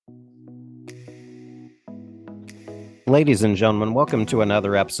Ladies and gentlemen, welcome to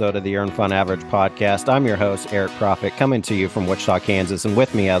another episode of the Earn Fun Average podcast. I'm your host, Eric Proffitt, coming to you from Wichita, Kansas. And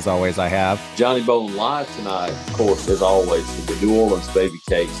with me, as always, I have Johnny Bowling live tonight, of course, as always, for the New Orleans Baby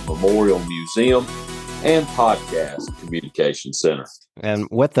Cakes Memorial Museum and Podcast Communication Center. And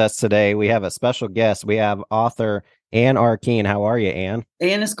with us today, we have a special guest. We have author Ann Arkeen. How are you, Ann?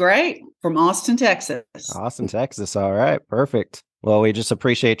 Ann is great, from Austin, Texas. Austin, Texas. All right, perfect. Well, we just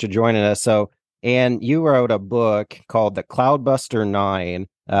appreciate you joining us. So, Ann, you wrote a book called The Cloudbuster 9,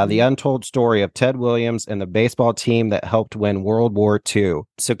 The Untold Story of Ted Williams and the baseball team that helped win World War II.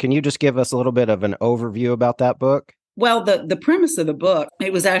 So can you just give us a little bit of an overview about that book? Well, the premise of the book,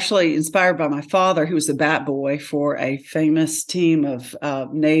 it was actually inspired by my father, who was the bat boy for a famous team of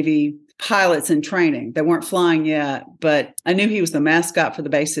Navy pilots in training. They weren't flying yet, but I knew he was the mascot for the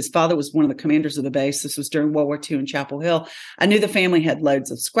base. His father was one of the commanders of the base. This was during World War II in Chapel Hill. I knew the family had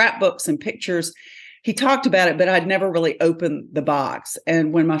loads of scrapbooks and pictures. He talked about it, but I'd never really opened the box.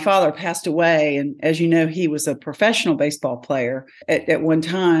 And when my father passed away, and as you know, he was a professional baseball player at one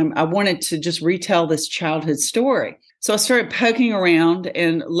time, I wanted to just retell this childhood story. So I started poking around,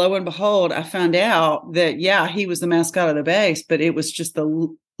 and lo and behold, I found out that, yeah, he was the mascot of the base, but it was just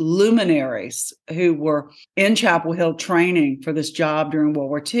the luminaries who were in Chapel Hill training for this job during World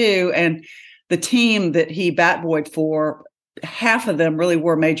War II. And the team that he bat boyed for, half of them really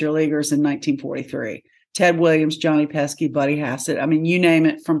were major leaguers in 1943. Ted Williams, Johnny Pesky, Buddy Hassett. I mean, you name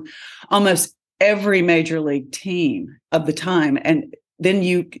it, from almost every major league team of the time. And then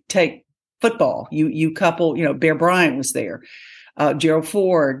you take football, you couple, Bear Bryant was there. Gerald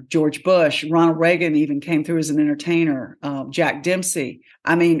Ford, George Bush, Ronald Reagan even came through as an entertainer, Jack Dempsey.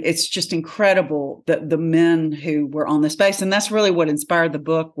 I mean, it's just incredible that the men who were on this base. And that's really what inspired the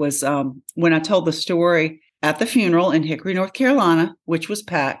book was when I told the story at the funeral in Hickory, North Carolina, which was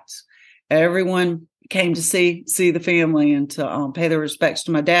packed. Everyone came to see the family and to pay their respects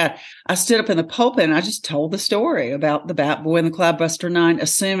to my dad. I stood up in the pulpit and I just told the story about the Bat Boy and the Cloudbuster 9,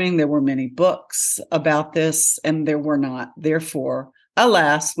 assuming there were many books about this, and there were not. Therefore,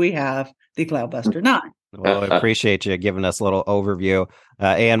 alas, we have the Cloudbuster 9. Well, I appreciate you giving us a little overview.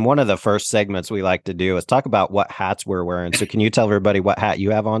 And one of the first segments we like to do is talk about what hats we're wearing. So can you tell everybody what hat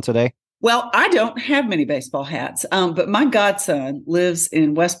you have on today? Well, I don't have many baseball hats, but my godson lives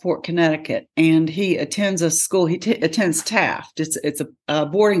in Westport, Connecticut, and he attends a school. He attends Taft. It's a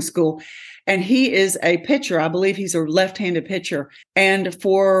boarding school, and he is a pitcher. I believe he's a left-handed pitcher. And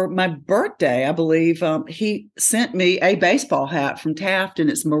for my birthday, I believe he sent me a baseball hat from Taft, and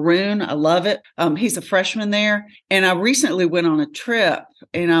it's maroon. I love it. He's a freshman there, and I recently went on a trip,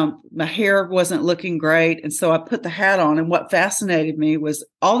 and my hair wasn't looking great, and so I put the hat on. And what fascinated me was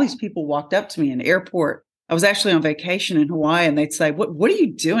all these people walked up to me in the airport. I was actually on vacation in Hawaii, and they'd say, what are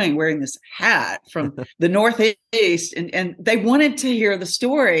you doing wearing this hat from the Northeast? And they wanted to hear the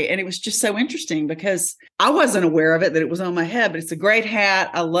story. And it was just so interesting because I wasn't aware of it, that it was on my head, but it's a great hat.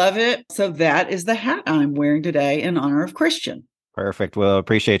 I love it. So that is the hat I'm wearing today in honor of Christian. Perfect. Well,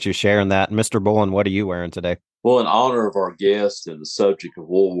 appreciate you sharing that. Mr. Bolin, what are you wearing today? Well, in honor of our guest and the subject of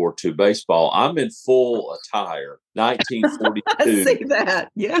World War II baseball, I'm in full attire. 1942. I see that.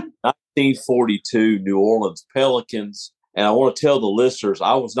 Yeah. 1942 New Orleans Pelicans. And I want to tell the listeners,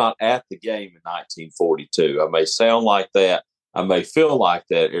 I was not at the game in 1942. I may sound like that. I may feel like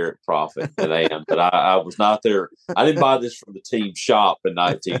that, Eric Proffitt and Ann, but I was not there. I didn't buy this from the team shop in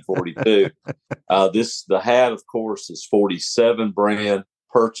 1942. The hat, of course, is 47 brand,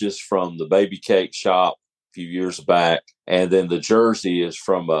 purchased from the Baby Cake shop a few years back. And then the jersey is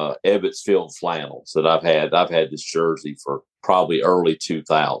from Ebbetsfield Flannels that I've had. I've had this jersey for probably early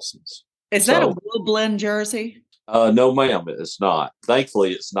 2000s. Is that a wool blend jersey? No, ma'am, it's not.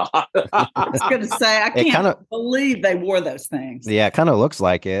 Thankfully, it's not. I was going to say, I can't believe they wore those things. Yeah, it kind of looks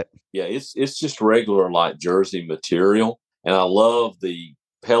like it. Yeah, it's just regular like jersey material. And I love the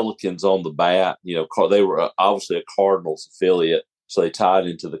Pelicans on the bat. They were obviously a Cardinals affiliate. So they tied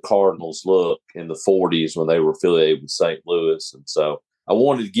into the Cardinals look in the 40s when they were affiliated with St. Louis. And so I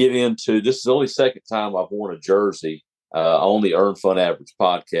wanted to get into, this is the only second time I've worn a jersey on the Earn Fun Average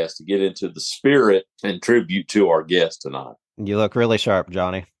podcast, to get into the spirit and tribute to our guest tonight. You look really sharp,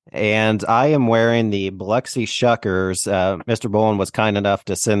 Johnny. And I am wearing the Biloxi Shuckers. Mr. Bolin was kind enough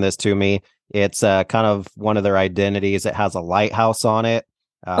to send this to me. It's kind of one of their identities. It has a lighthouse on it.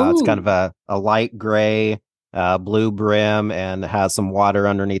 It's kind of a light gray, blue brim, and has some water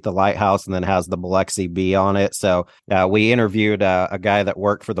underneath the lighthouse, and then has the Biloxi B on it. So we interviewed a guy that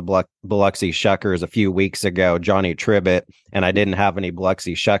worked for the Biloxi Shuckers a few weeks ago, Johnny Tribbett, and I didn't have any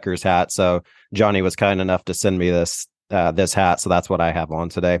Biloxi Shuckers hat. So Johnny was kind enough to send me this hat. So that's what I have on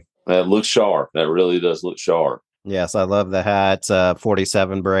today. That looks sharp. That really does look sharp. Yes, I love the hat. It's a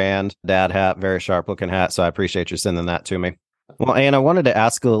 47 brand dad hat, very sharp looking hat. So I appreciate you sending that to me. Well, Anne, I wanted to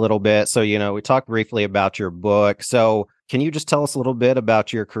ask a little bit. So, we talked briefly about your book. So, can you just tell us a little bit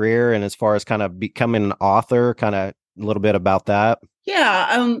about your career and as far as kind of becoming an author, kind of a little bit about that?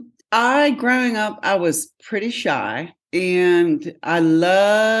 Yeah. Growing up, I was pretty shy and I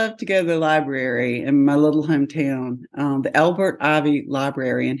loved to go to the library in my little hometown, the Albert Ivy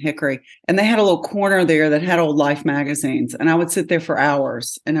Library in Hickory. And they had a little corner there that had old Life magazines. And I would sit there for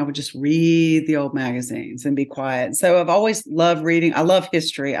hours and I would just read the old magazines and be quiet. So I've always loved reading. I love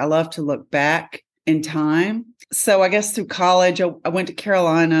history. I love to look back in time. So I guess through college, I went to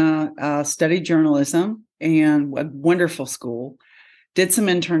Carolina, studied journalism, and a wonderful school. Did some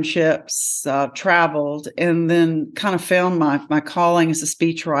internships, traveled, and then kind of found my calling as a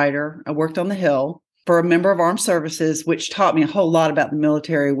speechwriter. I worked on the Hill for a member of armed services, which taught me a whole lot about the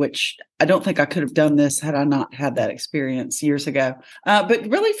military, which I don't think I could have done this had I not had that experience years ago. But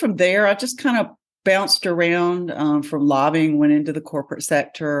really from there, I just kind of bounced around from lobbying, went into the corporate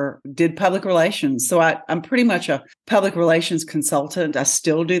sector, did public relations. So I'm pretty much a public relations consultant. I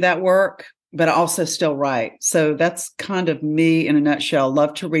still do that work, but I also still write. So that's kind of me in a nutshell.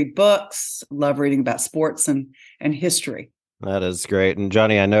 Love to read books, love reading about sports and history. That is great. And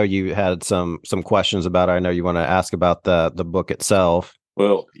Johnny, I know you had some questions about it. I know you want to ask about the book itself.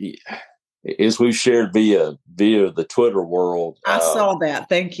 Well, as we've shared via the Twitter world, I saw that.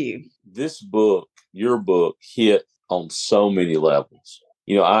 Thank you. This book, your book, hit on so many levels.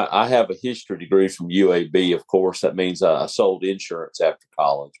 I have a history degree from UAB. Of course, that means I sold insurance after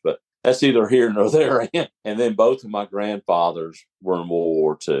college, but that's either here nor there. And then both of my grandfathers were in World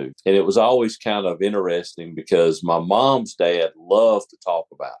War II. And it was always kind of interesting because my mom's dad loved to talk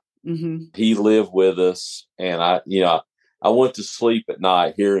about it. Mm-hmm. He lived with us. And I went to sleep at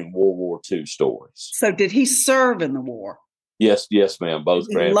night hearing World War II stories. So did he serve in the war? Yes, ma'am. Both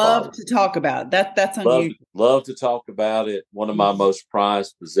grandfathers. Love to talk about it. That's unusual. Love to talk about it. One of my most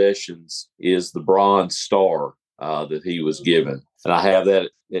prized possessions is the Bronze Star that he was given. And I have that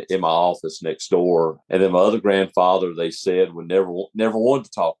in my office next door. And then my other grandfather, they said, would never wanted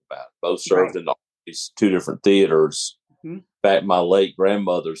to talk about it. Both served in these two different theaters. Mm-hmm. In fact, my late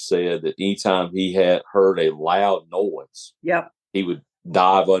grandmother said that anytime he had heard a loud noise, he would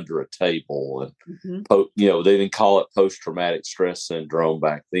dive under a table. And, they didn't call it post-traumatic stress syndrome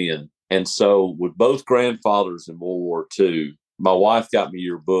back then. And so with both grandfathers in World War II, my wife got me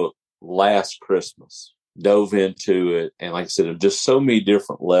your book last Christmas. Dove into it. And like I said, just so many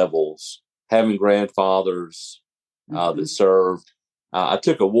different levels, having grandfathers that served. I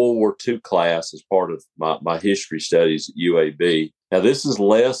took a World War II class as part of my history studies at UAB. Now, this is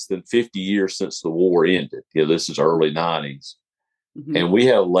less than 50 years since the war ended. This is early 90s. Mm-hmm. And we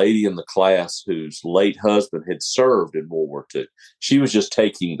had a lady in the class whose late husband had served in World War II. She was just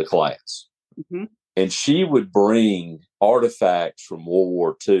taking the class. Mm-hmm. And she would bring artifacts from World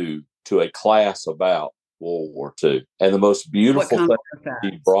War II to a class about World War II. And the most beautiful thing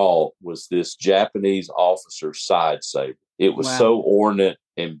he brought was this Japanese officer's side saber. It was so ornate.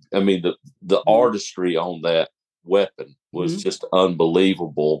 And I mean, the artistry on that weapon was just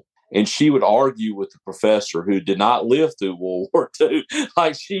unbelievable. And she would argue with the professor who did not live through World War II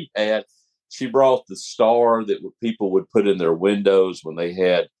like she had. She brought the star that people would put in their windows when they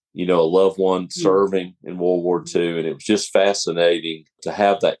had, a loved one serving in World War II. And it was just fascinating to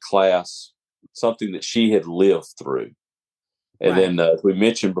have that class, something that she had lived through. And then as we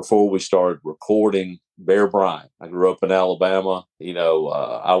mentioned before we started recording, Bear Bryant. I grew up in Alabama.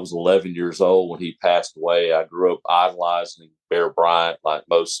 I was 11 years old when he passed away. I grew up idolizing Bear Bryant like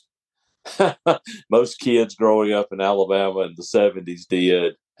most kids growing up in Alabama in the 70s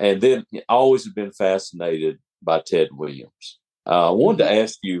did. And then I always have been fascinated by Ted Williams. I wanted to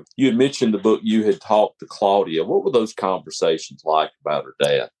ask you, you had mentioned the book you had talked to Claudia. What were those conversations like about her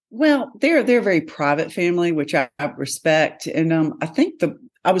dad? Well, they're a very private family, which I respect. And I think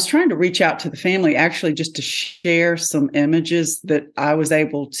I was trying to reach out to the family actually just to share some images that I was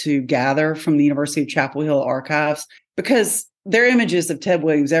able to gather from the University of Chapel Hill archives, because there are images of Ted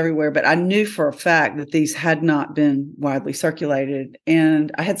Williams everywhere, but I knew for a fact that these had not been widely circulated.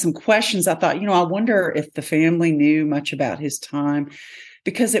 And I had some questions. I thought, I wonder if the family knew much about his time,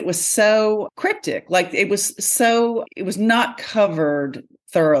 because it was so cryptic. Like it was not covered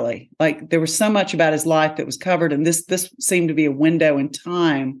thoroughly. Like there was so much about his life that was covered. And this seemed to be a window in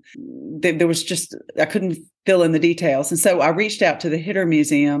time. There was just, I couldn't fill in the details. And so I reached out to the Hitter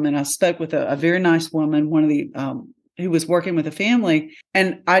Museum and I spoke with a very nice woman, one of the, who was working with a family.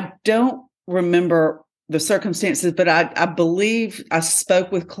 And I don't remember the circumstances, but I believe I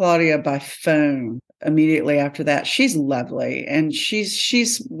spoke with Claudia by phone immediately after that. She's lovely, and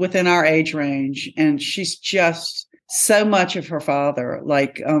she's within our age range, and she's just so much of her father.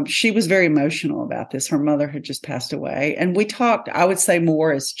 Like, she was very emotional about this. Her mother had just passed away, and we talked, I would say,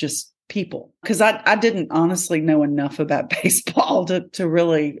 more as just people, because I didn't honestly know enough about baseball to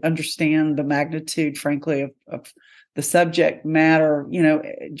really understand the magnitude, frankly, of the subject matter,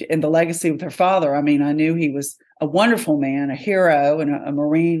 and the legacy with her father. I mean, I knew he was a wonderful man, a hero, and a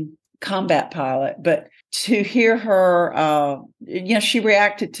Marine combat pilot. But to hear her, she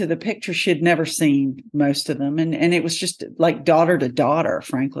reacted to the picture. She had never seen most of them. And it was just like daughter to daughter,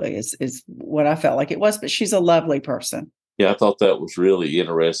 frankly, is what I felt like it was. But she's a lovely person. Yeah, I thought that was really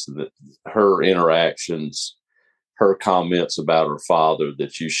interesting, that her interactions, her comments about her father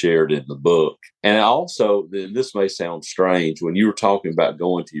that you shared in the book. And also, this may sound strange, when you were talking about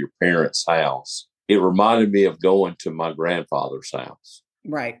going to your parents' house, it reminded me of going to my grandfather's house.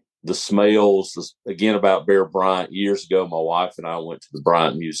 Right. The smells, again, about Bear Bryant. Years ago, my wife and I went to the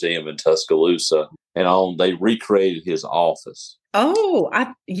Bryant Museum in Tuscaloosa, and they recreated his office. Oh,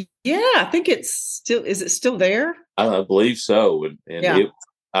 I think is it still there? I believe so. And yeah.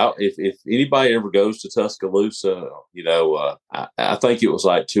 If anybody ever goes to Tuscaloosa, I think it was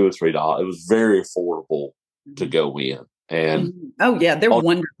like $2 or $3. It was very affordable to go in. And oh yeah, they're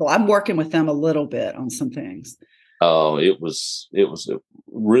wonderful. I'm working with them a little bit on some things. It was a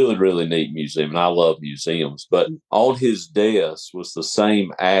really, really neat museum, and I love museums. But on his desk was the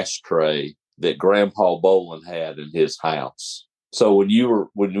same ashtray that Grandpa Bolin had in his house. So when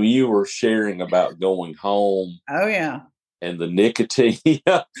you were sharing about going home, oh yeah, and the nicotine, it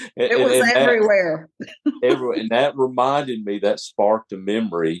was everywhere. And that reminded me, that sparked a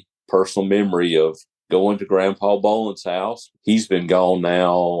personal memory of going to Grandpa Bolin's house. He's been gone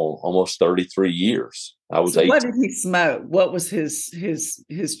now almost 33 years. I was 18. What did he smoke? What was his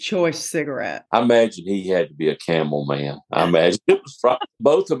choice cigarette? I imagine he had to be a Camel Man. I imagine it was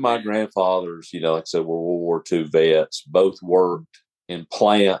both of my grandfathers, like I said, were World War II vets. Both worked in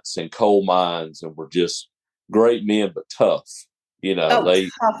plants and coal mines and were just great men, but tough.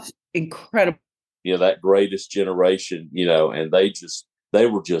 Tough, incredible. That greatest generation, and they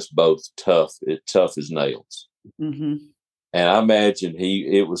were just both tough as nails. Mm-hmm. And I imagine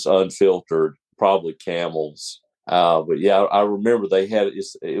it was unfiltered, probably Camels. But yeah, I remember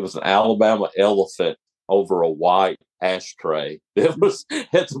it was an Alabama elephant over a white ashtray that was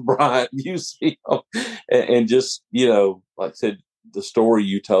at the Bryant Museum. And just, like I said, the story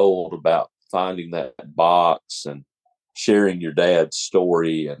you told about finding that box and sharing your dad's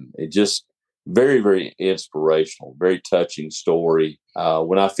story, and it just very, very inspirational, very touching story.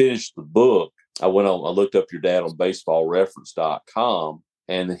 When I finished the book, I looked up your dad on baseballreference.com,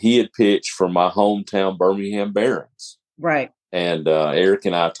 and he had pitched for my hometown Birmingham Barons. Right. And Eric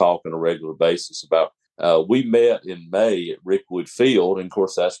and I talk on a regular basis about, we met in May at Rickwood Field. And of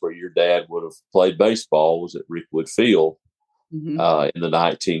course, that's where your dad would have played baseball, was at Rickwood Field in the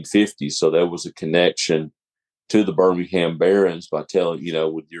 1950s. So there was a connection to the Birmingham Barons by telling,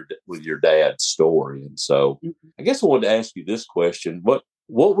 with your dad's story. And so I guess I wanted to ask you this question. What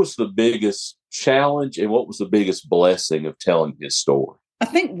was the biggest challenge and what was the biggest blessing of telling his story? I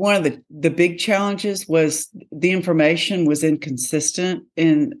think one of the big challenges was the information was inconsistent.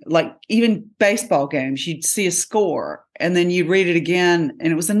 In like even baseball games, you'd see a score and then you'd read it again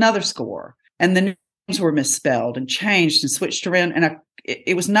and it was another score. And the names were misspelled and changed and switched around. And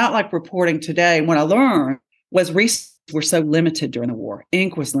it was not like reporting today. And what I learned was resources were so limited during the war.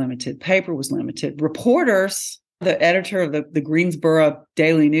 Ink was limited. Paper was limited. Reporters, the editor of the Greensboro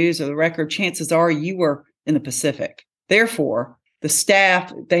Daily News or the Record, chances are you were in the Pacific. Therefore, the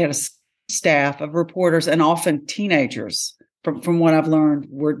staff, they had a staff of reporters, and often teenagers, from what I've learned,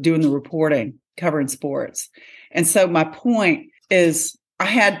 were doing the reporting, covering sports. And so my point is I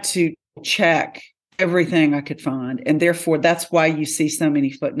had to check everything I could find. And therefore, that's why you see so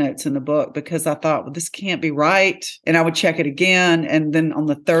many footnotes in the book, because I thought, well, this can't be right. And I would check it again. And then on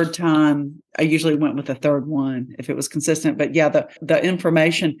the third time, I usually went with the third one if it was consistent. But yeah, the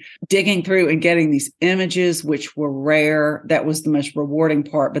information, digging through and getting these images, which were rare, that was the most rewarding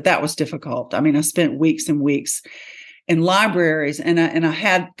part. But that was difficult. I mean, I spent weeks and weeks in libraries, and I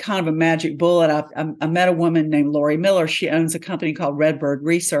had kind of a magic bullet. I met a woman named Lori Miller. She owns a company called Redbird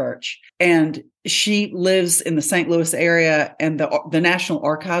Research, and she lives in the St. Louis area, and the National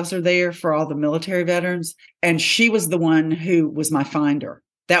Archives are there for all the military veterans. And she was the one who was my finder.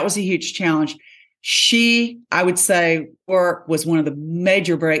 That was a huge challenge. She, I would say, was one of the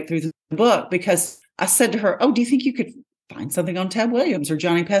major breakthroughs in the book, because I said to her, "Oh, do you think you could find something on Ted Williams or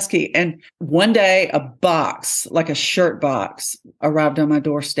Johnny Pesky. And one day a box, like a shirt box, arrived on my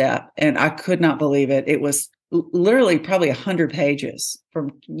doorstep, and I could not believe it. It was literally probably 100 pages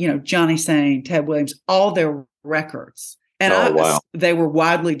from, Johnny Sain, Ted Williams, all their records. And wow. They were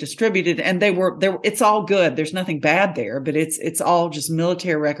widely distributed, and they were it's all good. There's nothing bad there, but it's all just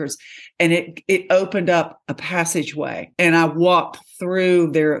military records. And it opened up a passageway. And I walked through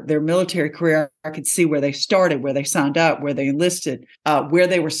their military career. I could see where they started, where they signed up, where they enlisted, where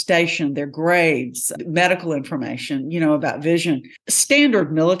they were stationed, their grades, medical information, about vision,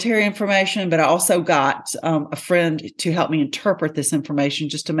 standard military information. But I also got a friend to help me interpret this information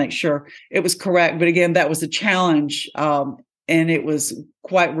just to make sure it was correct. But again, that was a challenge. And it was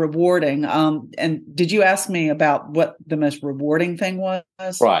quite rewarding. And did you ask me about what the most rewarding thing was?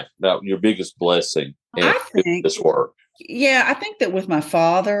 Right. Now, your biggest blessing in this work. Yeah, I think that with my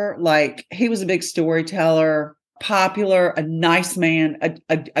father, like, he was a big storyteller, popular, a nice man,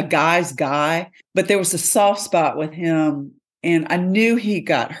 a guy's guy. But there was a soft spot with him. And I knew he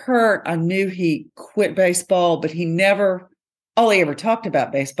got hurt. I knew he quit baseball, but all he ever talked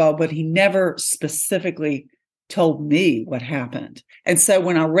about baseball, but he never specifically told me what happened. And so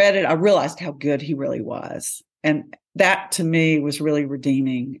when I read it, I realized how good he really was. And that to me was really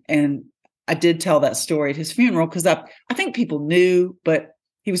redeeming. And I did tell that story at his funeral because I think people knew, but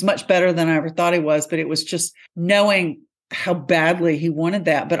he was much better than I ever thought he was. But it was just knowing how badly he wanted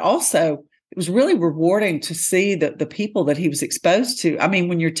that. But also, it was really rewarding to see the people that he was exposed to. I mean,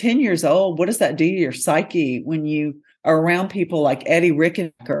 when you're 10 years old, what does that do to your psyche when you are around people like Eddie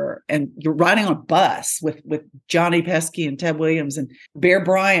Rickenbacker and you're riding on a bus with Johnny Pesky and Ted Williams and Bear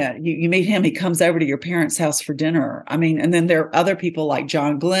Bryant? You meet him, he comes over to your parents' house for dinner. I mean, and then there are other people like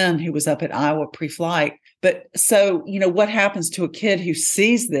John Glenn, who was up at Iowa pre-flight. But so, what happens to a kid who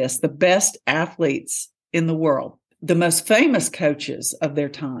sees this, the best athletes in the world, the most famous coaches of their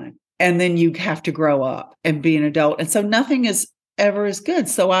time, and then you have to grow up and be an adult. And so nothing is ever as good.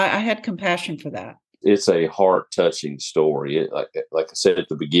 So I had compassion for that. It's a heart-touching story. Like I said at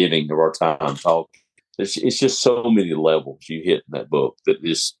the beginning of our time talk, it's just so many levels you hit in that book that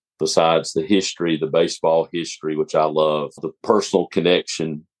just, besides the history, the baseball history, which I love, the personal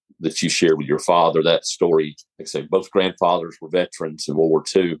connection that you share with your father, that story. Like I say, both grandfathers were veterans in World War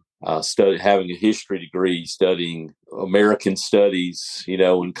II. Having a history degree, studying American studies,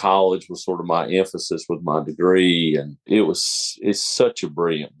 in college was sort of my emphasis with my degree. And it's such a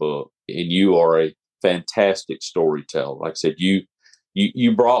brilliant book. And you are a fantastic storyteller. Like I said,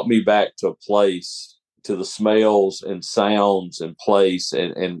 you brought me back to a place, to the smells and sounds and place.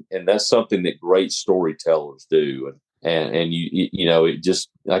 And that's something that great storytellers do. And it just,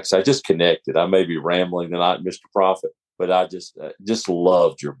 like I said, I just connected. I may be rambling tonight, Mr. Prophet, but I just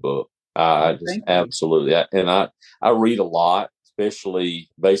loved your book. I just absolutely, and I read a lot, especially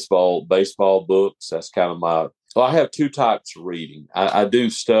baseball books. That's kind of I have two types of reading. I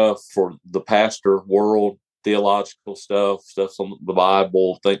do stuff for the pastor world, theological stuff on the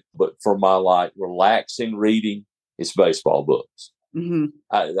Bible, but for my relaxing reading, it's baseball books. Mm-hmm.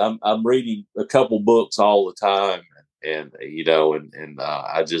 I'm reading a couple books all the time. And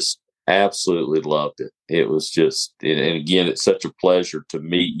I just absolutely loved it. It was just, and again, it's such a pleasure to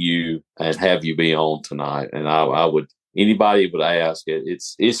meet you and have you be on tonight. And anybody would ask it.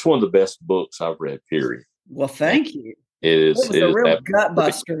 It's one of the best books I've read, period. Well, thank you. It is. It was a real gut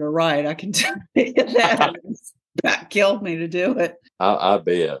buster to write. I can tell you that. That killed me to do it. I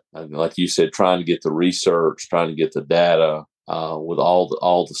bet. And like you said, trying to get the research, trying to get the data, with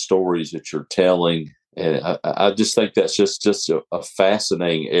all the stories that you're telling. And I just think that's just a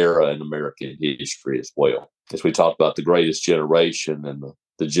fascinating era in American history as well. As we talked about the greatest generation and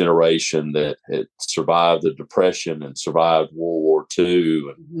the generation that had survived the Depression and survived World War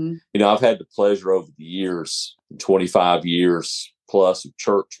II. And, Mm-hmm. I've had the pleasure over the years, 25 years plus of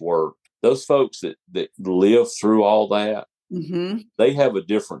church work. Those folks that live through all that, mm-hmm. they have a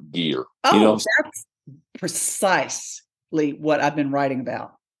different gear. That's precisely what I've been writing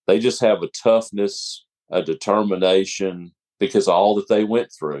about. They just have a toughness, a determination because of all that they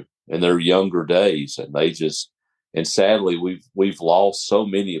went through in their younger days. And sadly, we've lost so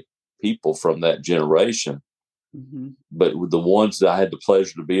many people from that generation. Mm-hmm. But with the ones that I had the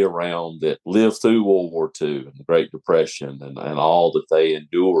pleasure to be around that lived through World War II and the Great Depression and all that they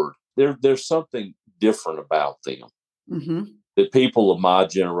endured, there's something different about them. Mm-hmm. That people of my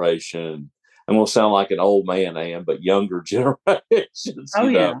generation, I'm going to sound like an old man, Ann, but younger generations,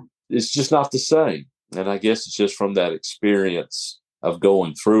 it's just not the same. And I guess it's just from that experience of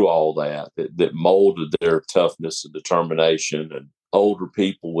going through all that molded their toughness and determination. And older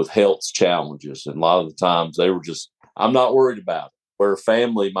people with health challenges, and a lot of the times they were just I'm not worried about it. Where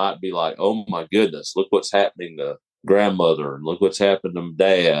family might be like, oh my goodness, look what's happening to grandmother and look what's happened to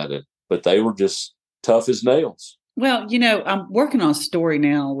dad. But they were just tough as nails. Well, I'm working on a story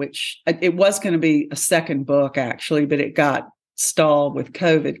now, which it was going to be a second book, actually, but it got stalled with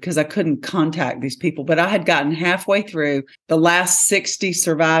COVID because I couldn't contact these people. But I had gotten halfway through the last 60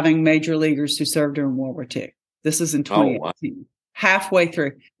 surviving major leaguers who served during World War II. This is in 2018. Wow. Halfway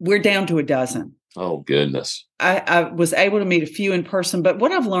through. We're down to a dozen. Oh, goodness. I was able to meet a few in person, but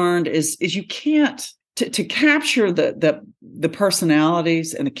what I've learned is you can't, to capture the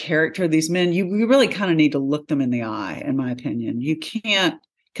personalities and the character of these men, you really kind of need to look them in the eye, in my opinion. You can't,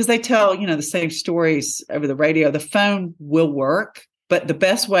 because they tell, the same stories over the radio. The phone will work, but the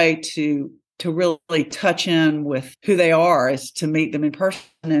best way to really touch in with who they are is to meet them in person.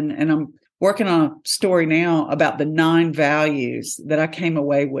 And I'm working on a story now about the 9 values that I came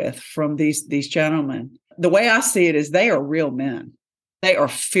away with from these gentlemen. The way I see it is they are real men. They are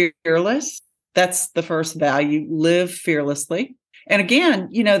fearless. That's the first value, live fearlessly. And again,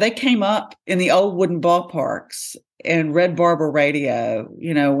 they came up in the old wooden ballparks and Red Barber radio,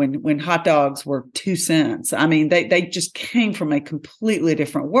 when hot dogs were 2 cents. I mean, they just came from a completely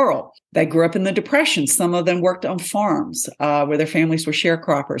different world. They grew up in the Depression. Some of them worked on farms where their families were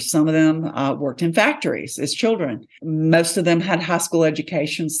sharecroppers. Some of them worked in factories as children. Most of them had high school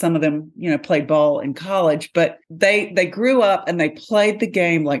educations. Some of them, played ball in college, but they grew up and they played the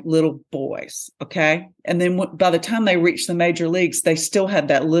game like little boys. Okay. And then by the time they reached the major leagues, they still had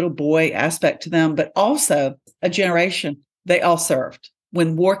that little boy aspect to them, but also a generation. They all served.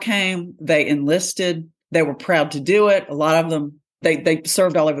 When war came, they enlisted. They were proud to do it. A lot of them, they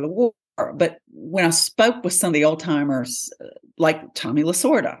served all over the war. But when I spoke with some of the old timers, like Tommy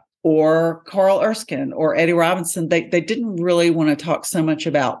Lasorda or Carl Erskine or Eddie Robinson, they didn't really want to talk so much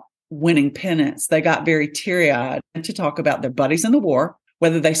about winning pennants. They got very teary-eyed to talk about their buddies in the war,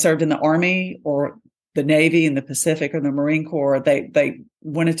 whether they served in the Army or the Navy in the Pacific or the Marine Corps. They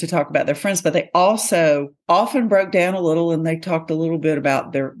wanted to talk about their friends, but they also often broke down a little and they talked a little bit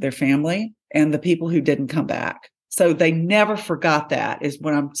about their family and the people who didn't come back. So they never forgot that, is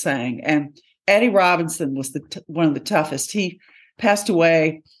what I'm saying. And Eddie Robinson was one of the toughest. He passed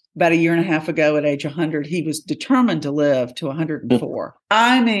away about a year and a half ago at age 100. He was determined to live to 104.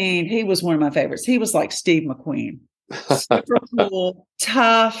 I mean, he was one of my favorites. He was like Steve McQueen. Super cool,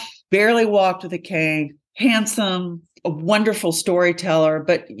 tough, barely walked with a cane, handsome, a wonderful storyteller.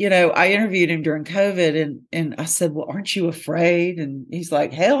 But, I interviewed him during COVID and I said, well, aren't you afraid? And he's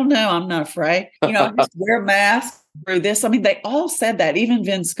like, hell no, I'm not afraid. I just wear a mask through this. I mean, they all said that. Even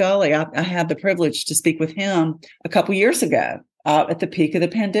Vin Scully, I had the privilege to speak with him a couple years ago at the peak of the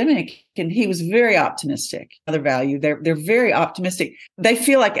pandemic. And he was very optimistic. Another value, they're very optimistic. They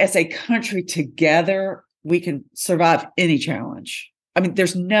feel like as a country together, we can survive any challenge. I mean,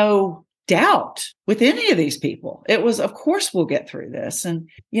 there's no doubt with any of these people. It was, of course, we'll get through this. And,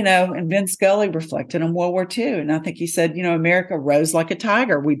 and Vin Scully reflected on World War II. And I think he said, America rose like a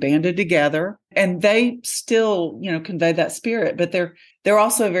tiger. We banded together and they still, convey that spirit, but they're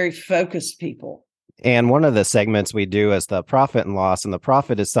also very focused people. And one of the segments we do is the profit and loss. And the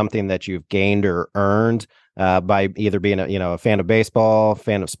profit is something that you've gained or earned by either being a fan of baseball,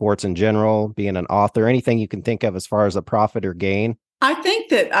 fan of sports in general, being an author, anything you can think of as far as a profit or gain. I think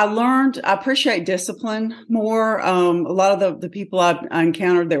that I appreciate discipline more. A lot of the people I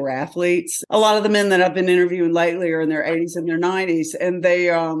encountered, they were athletes. A lot of the men that I've been interviewing lately are in their 80s and their 90s, and they,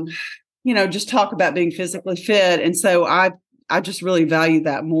 just talk about being physically fit. And so I just really value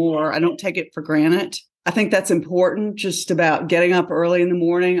that more. I don't take it for granted. I think that's important, just about getting up early in the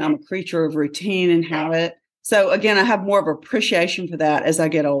morning. I'm a creature of routine and habit. So again, I have more of appreciation for that as I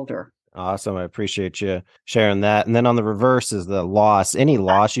get older. Awesome. I appreciate you sharing that. And then on the reverse is the loss. Any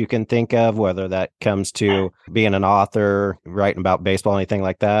loss you can think of, whether that comes to being an author, writing about baseball, anything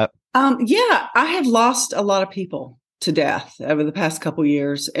like that? Yeah, I have lost a lot of people to death over the past couple of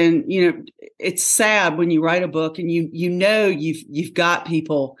years. And, it's sad when you write a book and you've got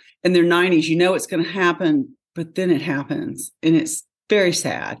people in their 90s, it's going to happen, but then it happens. And it's very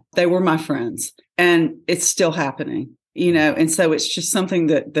sad. They were my friends and it's still happening. And so it's just something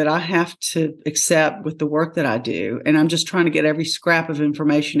that I have to accept with the work that I do. And I'm just trying to get every scrap of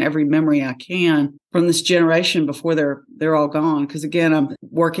information, every memory I can from this generation before they're all gone. Because again, I'm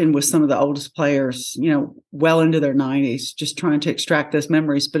working with some of the oldest players, well into their 90s, just trying to extract those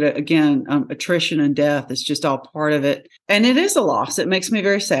memories. But again, attrition and death is just all part of it. And it is a loss. It makes me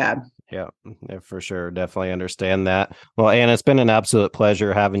very sad. Yeah, for sure. Definitely understand that. Well, Anna, it's been an absolute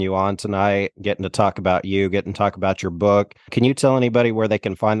pleasure having you on tonight, getting to talk about you, getting to talk about your book. Can you tell anybody where they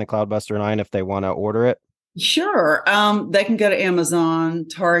can find the Cloudbuster 9 if they want to order it? Sure. They can go to Amazon,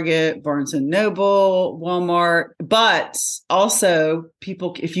 Target, Barnes and Noble, Walmart, but also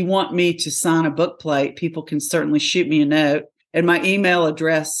people, if you want me to sign a book plate, people can certainly shoot me a note. And my email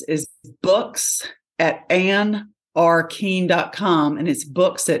address is books@AnnRKeen.com, and it's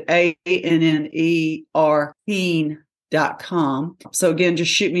books@ANNER.com. So again,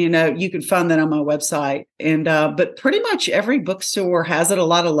 just shoot me a note. You can find that on my website. And but pretty much every bookstore has it. A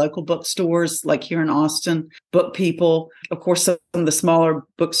lot of local bookstores, like here in Austin, Book People. Of course, some of the smaller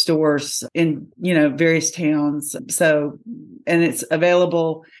bookstores in various towns. So, and it's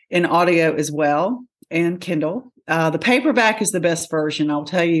available in audio as well and Kindle. The paperback is the best version. I'll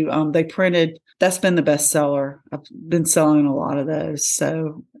tell you, that's been the best seller. I've been selling a lot of those.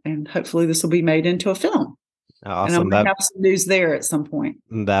 So, and hopefully this will be made into a film. Awesome. And I'm going to have some news there at some point.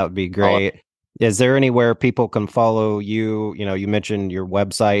 That would be great. Is there anywhere people can follow you? You mentioned your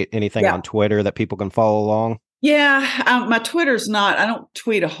website, anything on Twitter that people can follow along? Yeah, my Twitter's not, I don't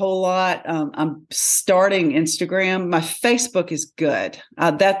tweet a whole lot. I'm starting Instagram. My Facebook is good.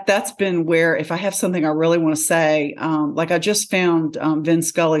 That's been where, if I have something I really want to say, like I just found Vin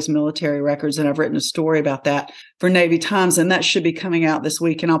Scully's military records, and I've written a story about that for Navy Times, and that should be coming out this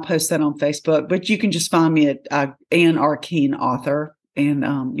week, and I'll post that on Facebook. But you can just find me at Ann R. Keen Author.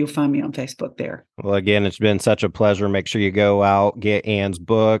 And you'll find me on Facebook there. Well, again, it's been such a pleasure. Make sure you go out, get Ann's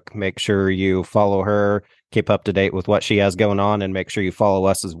book. Make sure you follow her, keep up to date with what she has going on, and make sure you follow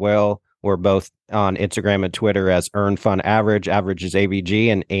us as well. We're both on Instagram and Twitter as Earn Fun Average. Average is AVG.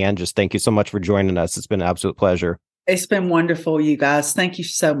 And Ann, just thank you so much for joining us. It's been an absolute pleasure. It's been wonderful, you guys. Thank you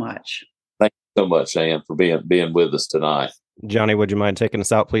so much. Thank you so much, Ann, for being with us tonight. Johnny, would you mind taking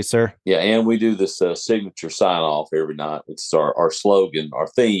us out, please, sir? Yeah, and we do this signature sign-off every night. It's our slogan, our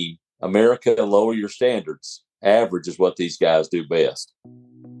theme, America, lower your standards. Average is what these guys do best.